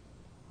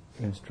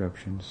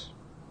instructions,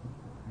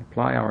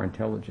 apply our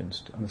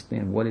intelligence to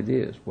understand what it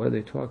is, what are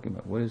they talking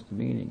about, what is the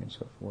meaning, and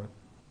so forth.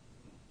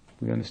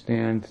 We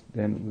understand,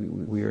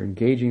 then we are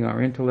engaging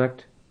our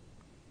intellect,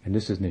 and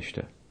this is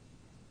Nishtha.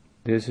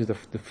 This is the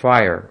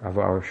fire of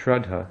our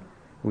Sraddha.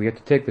 We have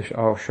to take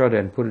our Sraddha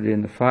and put it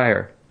in the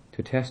fire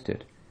to test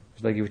it.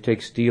 It's like you would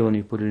take steel and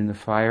you put it in the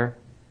fire.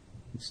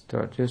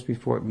 Just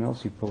before it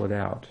melts, you pull it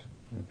out.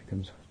 And it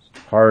becomes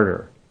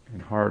harder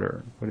and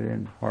harder. Put it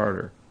in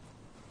harder.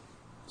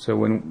 So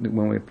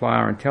when we apply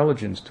our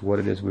intelligence to what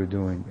it is we're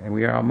doing,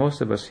 and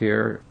most of us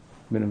here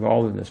have been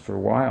involved in this for a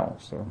while,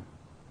 so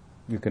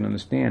you can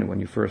understand when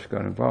you first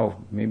got involved,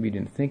 maybe you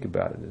didn't think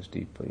about it as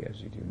deeply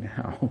as you do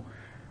now,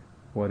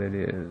 what it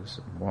is,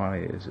 why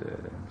is it,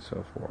 and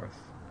so forth.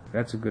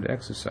 That's a good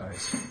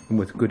exercise. And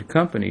with good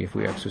company, if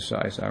we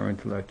exercise our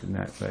intellect in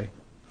that way,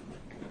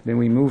 then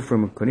we move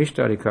from a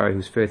Kanishtadikari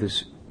whose faith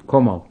is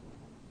komal,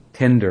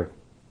 tender,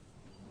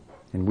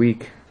 and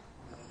weak,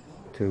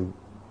 to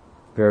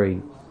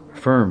very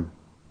firm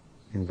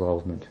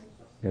involvement.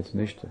 That's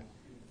Nishtha.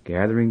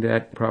 Gathering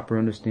that proper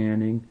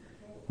understanding,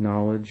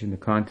 knowledge in the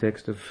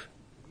context of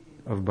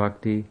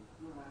bhakti.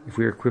 If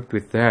we're equipped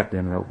with that,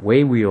 then the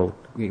way we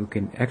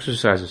can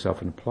exercise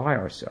ourselves and apply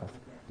ourselves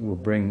will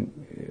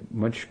bring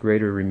much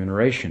greater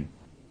remuneration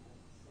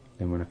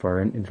than if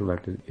our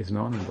intellect is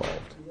not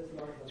involved.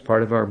 It's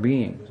part of our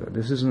being. So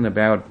this isn't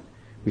about,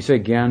 we say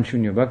Gyan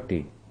Shunya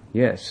Bhakti.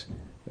 Yes,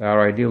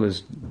 our ideal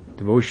is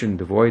devotion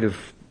devoid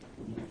of,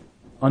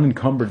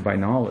 unencumbered by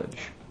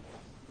knowledge.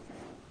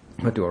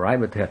 But to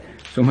arrive at that,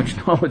 so much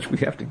knowledge we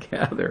have to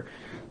gather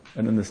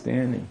and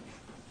understanding.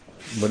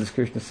 What is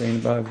Krishna saying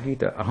about Bhagavad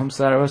Gita? Aham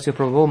sarvasya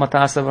prabhavo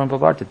matasavam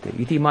pavartate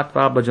iti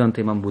matva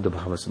bhajante mam buddha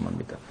bhava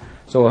samambita.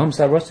 So aham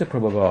sarvasya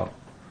prabhavo,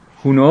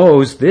 who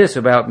knows this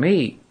about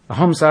me?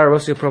 Aham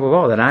sarvasya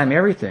prabhavo, that I'm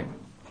everything.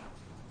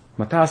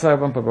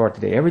 Matasarvam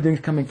Pavartate. Everything's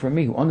coming from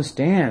me, who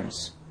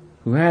understands,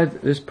 who has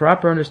this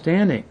proper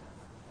understanding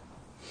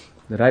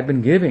that I've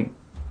been giving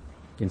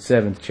in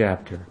 7th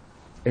chapter,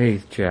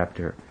 8th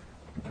chapter,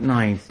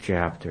 9th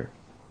chapter,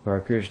 where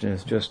Krishna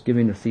is just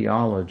giving the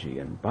theology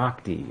and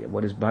bhakti.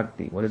 What is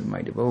bhakti? What is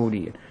my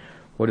devotee? And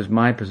what is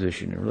my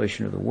position in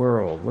relation to the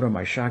world? What are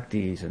my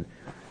shaktis? And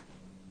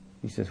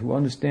he says, who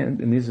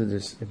understands, and this is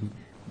this,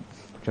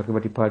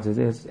 Chakravarti Pad says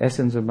this,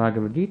 essence of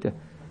Bhagavad Gita.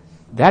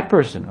 That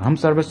person, Aham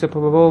Sarvasya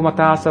Prabhavo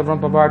Mata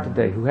Savram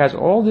Pavartate, who has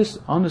all this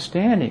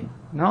understanding,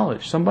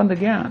 knowledge, Sambandha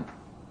Gyan,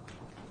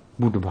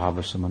 Buddha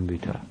Bhava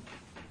Samanvita.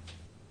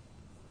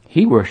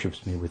 He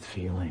worships me with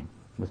feeling,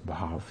 with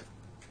bhav.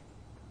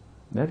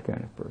 That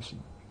kind of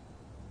person.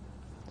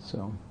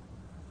 So,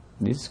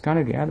 these kind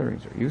of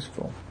gatherings are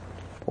useful,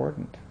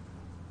 important.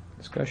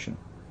 Discussion.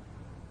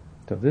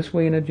 So this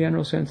way, in a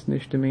general sense,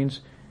 Nishta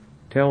means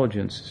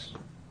intelligence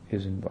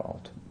is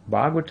involved.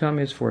 Bhagavatam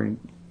is for,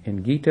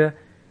 in Gita,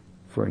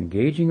 for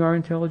engaging our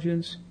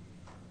intelligence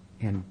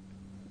and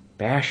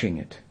bashing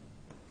it.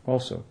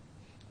 Also,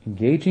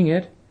 engaging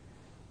it,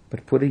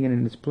 but putting it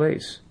in its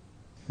place.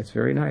 It's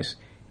very nice.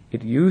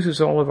 It uses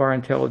all of our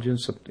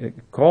intelligence,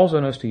 it calls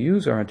on us to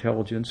use our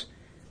intelligence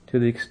to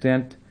the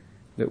extent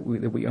that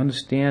we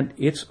understand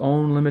its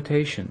own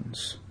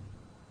limitations.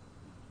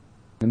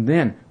 And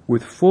then,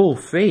 with full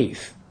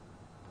faith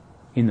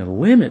in the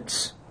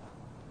limits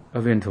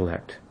of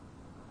intellect,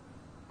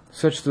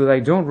 such that I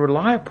don't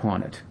rely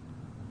upon it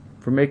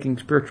for making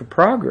spiritual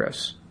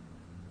progress,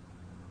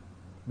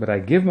 but I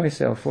give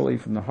myself fully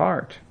from the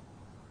heart,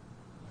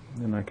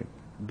 then I can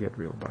get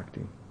real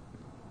bhakti.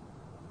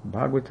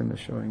 Bhagavatam is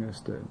showing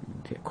us,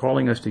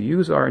 calling us to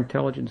use our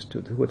intelligence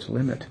to its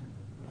limit.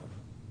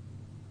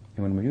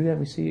 And when we do that,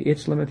 we see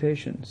its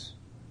limitations.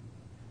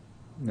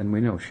 And we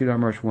know, Sridhar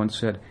Maharaj once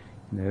said,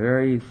 in the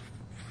very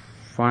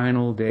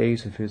final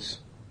days of his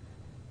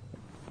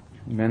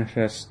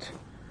manifest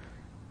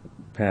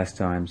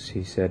pastimes,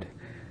 he said,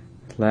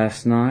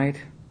 last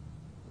night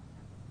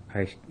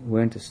I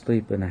went to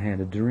sleep and I had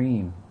a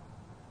dream.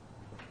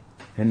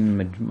 And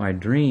in my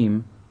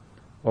dream,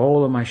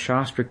 all of my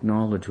Shastric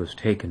knowledge was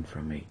taken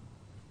from me.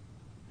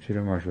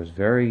 Sridhar Maharaj was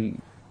very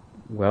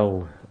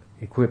well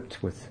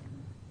equipped with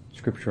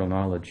scriptural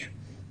knowledge.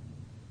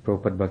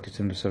 Prabhupada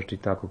Bhaktisinoda Saraswati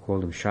Thakur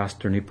called him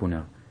Shastra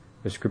Nipuna,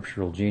 a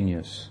scriptural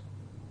genius.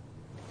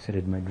 He said,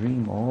 in my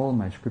dream, all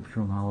my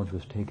scriptural knowledge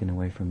was taken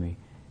away from me,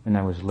 and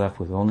I was left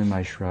with only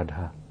my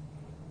Sraddha,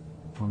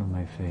 only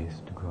my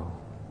faith to grow.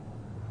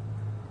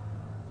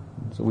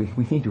 So we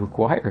need to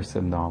acquire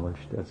some knowledge,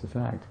 that's a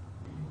fact,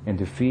 and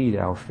to feed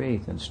our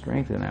faith and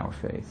strengthen our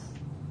faith.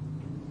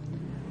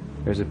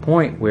 There's a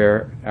point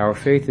where our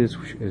faith is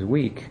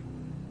weak,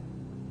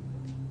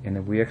 and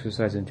if we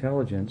exercise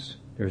intelligence,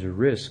 there's a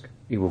risk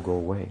it will go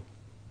away.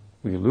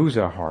 We lose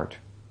our heart.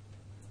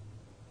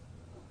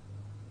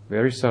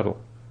 Very subtle.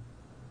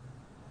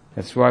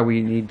 That's why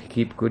we need to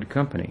keep good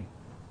company.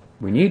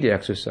 We need to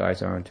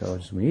exercise our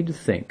intelligence. We need to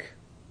think.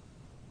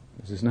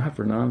 This is not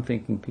for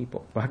non-thinking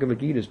people. Bhagavad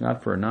Gita is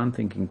not for a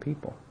non-thinking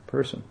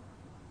person.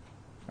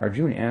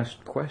 Arjuna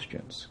asked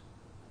questions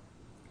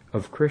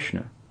of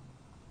Krishna.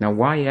 Now,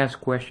 why ask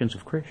questions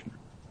of Krishna?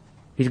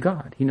 He's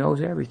God. He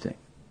knows everything.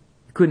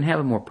 You couldn't have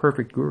a more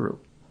perfect guru.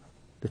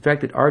 The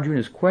fact that Arjuna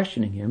is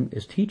questioning him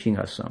is teaching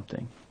us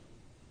something.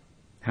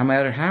 No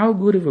matter how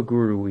good of a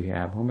guru we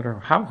have, no matter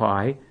how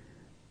high,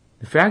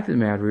 the fact of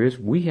the matter is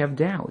we have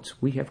doubts,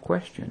 we have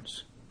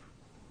questions.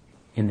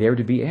 And they're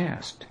to be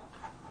asked.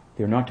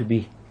 They're not to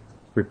be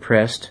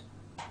repressed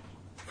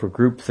for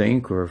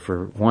groupthink or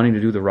for wanting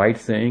to do the right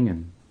thing.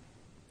 And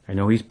I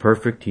know he's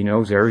perfect, he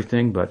knows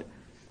everything, but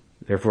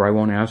therefore I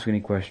won't ask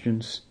any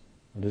questions.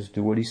 I'll just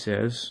do what he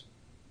says.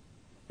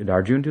 Did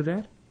Arjuna do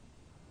that?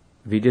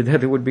 If he did that,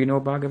 there would be no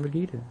Bhagavad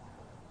Gita.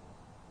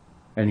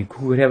 And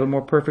who would have a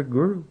more perfect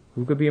guru?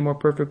 Who could be a more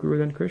perfect guru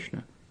than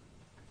Krishna?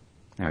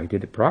 Now, he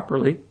did it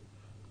properly,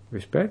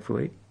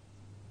 respectfully,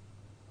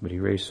 but he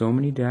raised so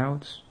many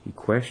doubts, he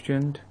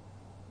questioned,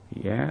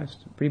 he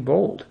asked, pretty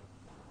bold.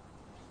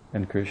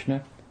 And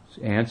Krishna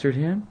answered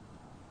him,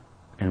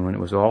 and when it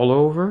was all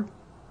over,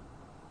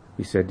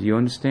 he said, do you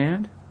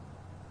understand?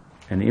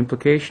 And the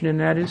implication in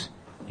that is,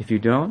 if you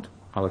don't,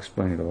 I'll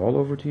explain it all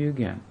over to you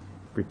again.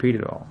 Repeat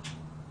it all.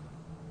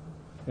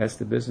 That's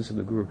the business of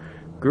the guru.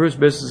 Guru's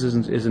business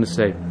isn't to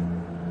say,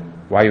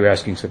 why are you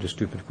asking such a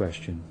stupid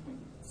question?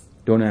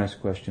 Don't ask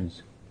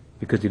questions,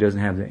 because he doesn't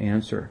have the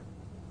answer.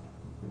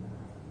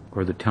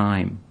 Or the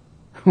time.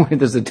 When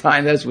does the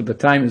time, that's what the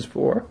time is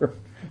for.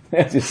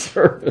 That's his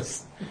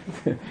service.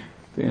 To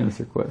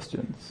answer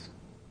questions.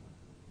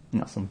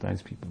 Now,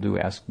 sometimes people do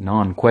ask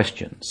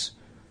non-questions.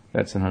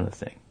 That's another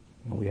thing.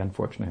 We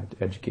unfortunately have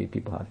to educate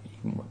people how to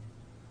even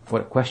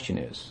what a question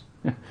is.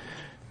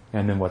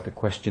 And then what the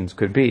questions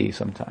could be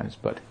sometimes.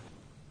 But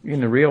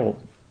in the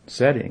real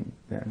setting,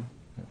 then,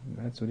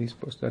 that's what he's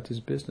supposed to, that's his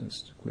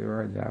business, to clear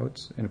our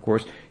doubts. And of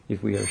course,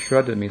 if we have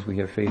Shraddha, it means we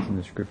have faith in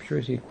the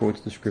scriptures. He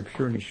quotes the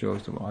scripture and he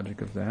shows the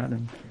logic of that,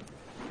 and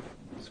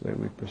that's the way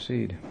we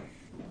proceed.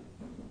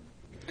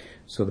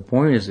 So the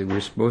point is that we're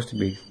supposed to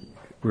be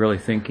really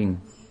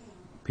thinking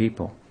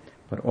people,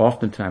 but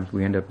oftentimes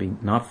we end up being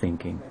not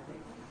thinking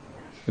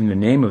in the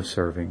name of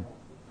serving,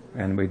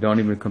 and we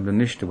don't even come to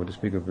Nishtha to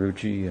speak of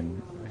Ruchi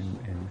and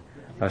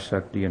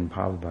Asakti and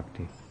Bhava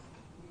Bhakti.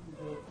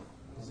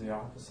 Is the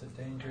opposite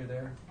danger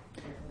there?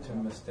 To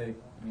mistake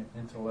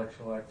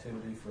intellectual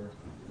activity for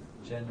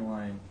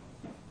genuine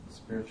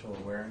spiritual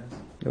awareness?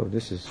 Oh,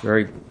 this is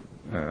very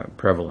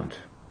prevalent.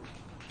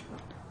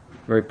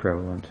 Very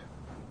prevalent.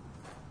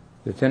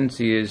 The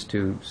tendency is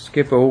to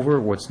skip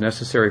over what's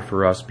necessary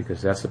for us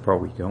because that's the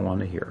part we don't want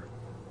to hear.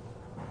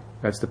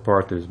 That's the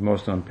part that is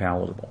most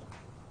unpalatable.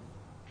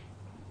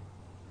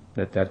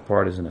 That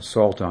part is an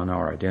assault on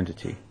our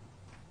identity.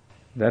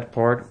 That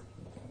part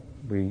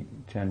we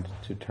tend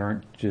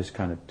to just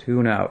kind of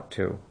tune out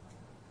to.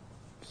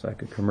 It's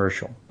like a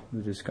commercial.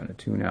 We just kind of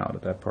tune out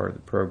at that part of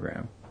the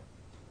program.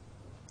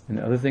 And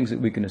the other things that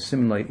we can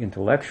assimilate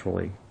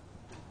intellectually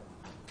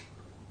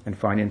and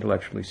find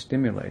intellectually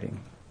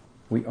stimulating,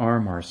 we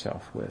arm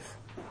ourselves with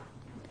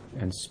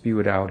and spew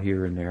it out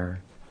here and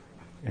there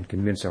and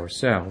convince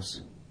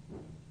ourselves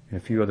and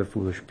a few other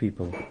foolish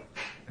people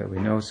that we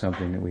know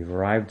something, that we've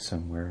arrived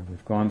somewhere,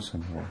 we've gone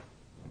somewhere.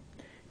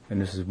 And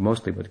this is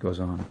mostly what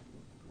goes on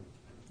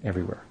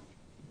everywhere.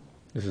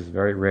 This is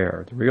very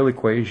rare. The real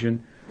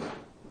equation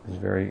is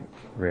very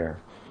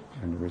rare.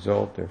 And the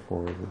result,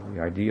 therefore,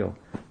 the ideal,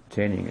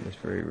 attaining it is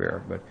very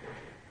rare. But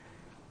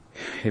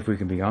if we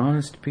can be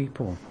honest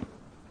people,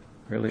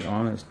 really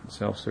honest and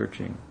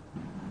self-searching,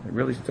 and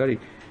really study,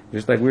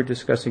 just like we're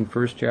discussing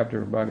first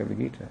chapter of Bhagavad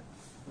Gita.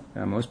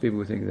 Now, most people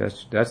would think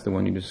that's the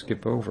one you just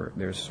skip over.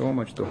 There's so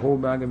much, the whole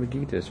Bhagavad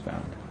Gita is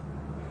found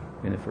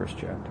in the first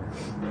chapter.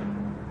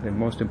 The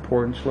most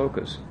important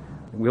shlokas.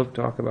 We'll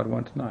talk about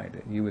one tonight.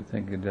 You would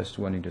think that that's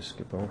the one you just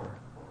skip over.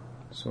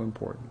 It's so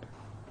important.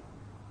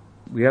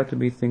 We have to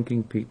be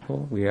thinking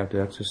people. We have to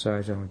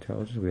exercise our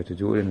intelligence. We have to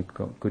do it in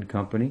good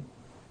company.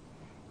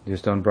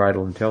 Just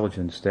unbridled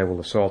intelligence that will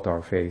assault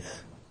our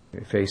faith.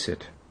 Face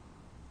it.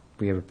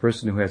 If we have a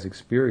person who has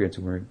experience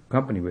and we're in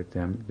company with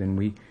them, then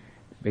we,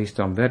 based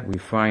on that,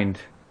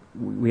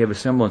 we have a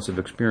semblance of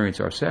experience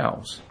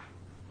ourselves.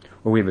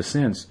 Or we have a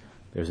sense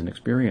there's an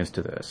experience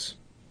to this.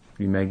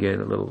 We may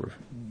get a little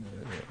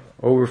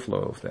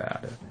overflow of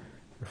that, a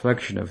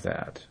reflection of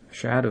that, a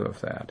shadow of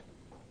that,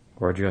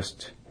 or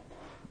just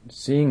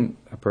seeing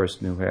a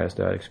person who has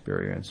that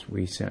experience,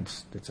 we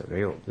sense it's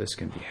available, this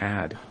can be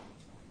had.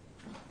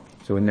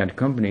 So in that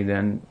company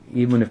then,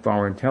 even if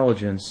our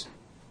intelligence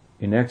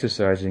in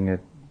exercising it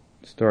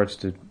starts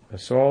to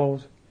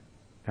assault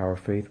our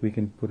faith, we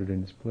can put it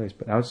in its place.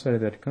 But outside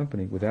of that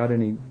company, without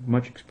any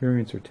much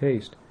experience or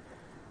taste,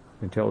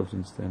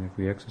 intelligence then, if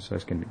we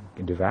exercise, can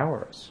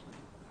devour us.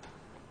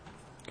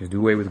 Can do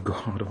away with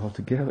God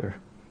altogether.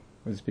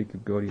 When we speak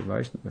of Gaudiya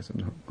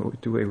Vaishnavism,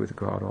 do away with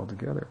God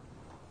altogether.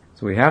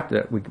 So we have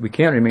to, we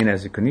can't remain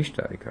as a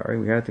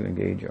Kanishtadhikari, we have to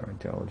engage our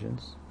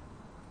intelligence.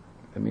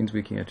 That means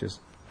we can't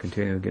just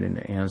continue getting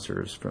the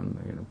answers from,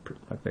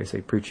 like they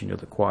say, preaching to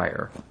the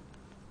choir.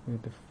 We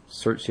have to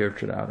search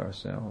it out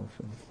ourselves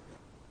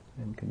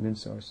and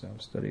convince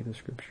ourselves, study the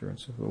scripture and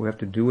so forth. We have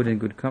to do it in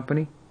good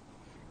company,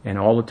 and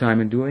all the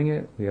time in doing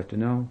it, we have to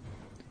know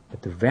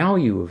that the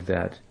value of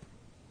that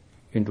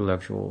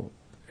intellectual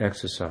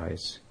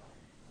exercise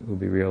will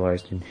be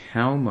realized in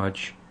how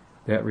much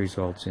that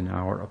results in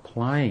our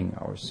applying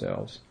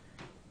ourselves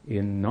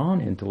in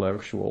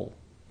non-intellectual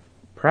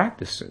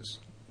practices,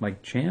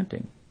 like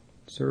chanting,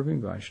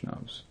 serving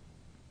Vaishnavas.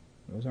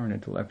 Those aren't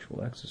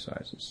intellectual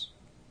exercises.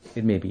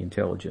 It may be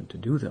intelligent to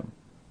do them,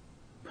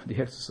 but the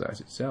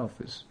exercise itself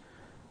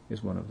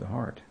is one of the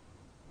heart.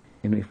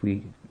 And if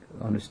we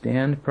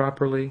understand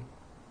properly,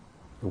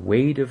 the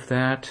weight of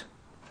that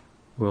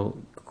will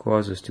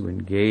cause us to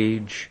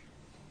engage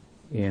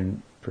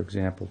in, for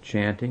example,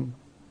 chanting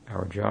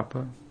our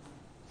japa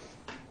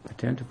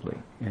attentively,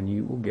 and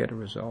you will get a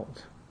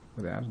result,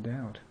 without a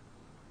doubt.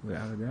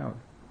 Without a doubt.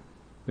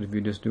 But if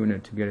you're just doing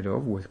it to get it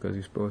over with because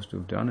you're supposed to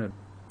have done it,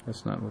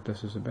 that's not what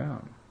this is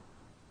about.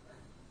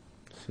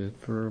 Sit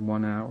for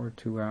 1 hour,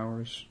 2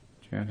 hours,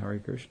 chant Hare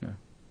Krishna.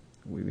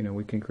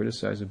 We can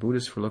criticize the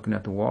Buddhists for looking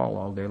at the wall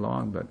all day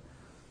long, but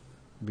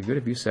it'd be good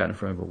if you sat in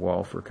front of a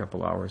wall for a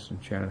couple hours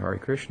and chanted Hare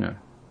Krishna,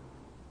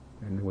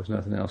 and there was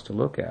nothing else to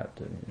look at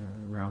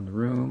around the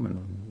room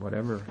and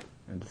whatever,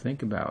 and to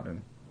think about.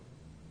 And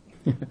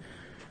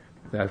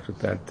that's what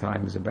that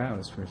time is about,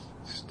 is for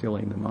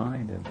stilling the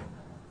mind and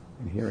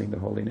hearing the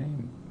holy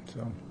name.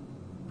 So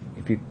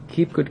if you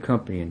keep good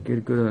company and get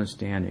a good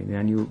understanding,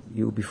 then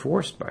you'll be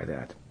forced by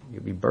that.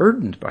 You'll be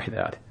burdened by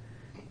that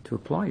to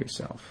apply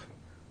yourself.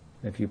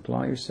 If you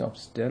apply yourself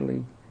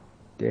steadily,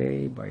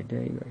 day by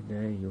day by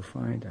day, you'll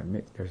find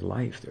there's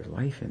life. There's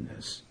life in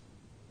this.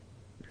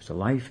 There's a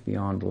life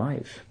beyond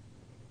life.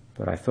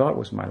 What I thought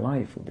was my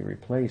life will be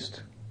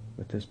replaced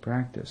with this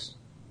practice.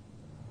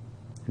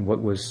 And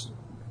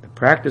the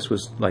practice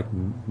was like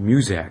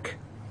music,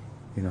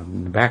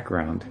 in the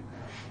background.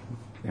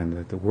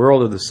 And the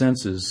world of the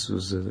senses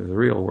was the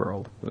real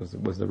world,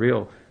 was the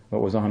real,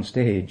 what was on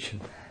stage.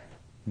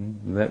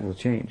 That will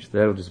change.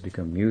 That'll just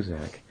become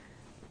music,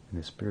 and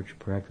the spiritual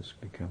practice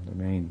will become the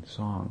main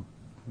song.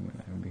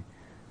 I'll be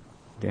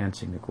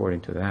dancing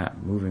according to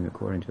that, moving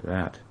according to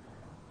that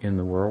in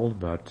the world,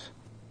 but,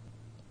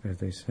 as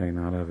they say,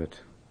 not of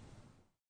it.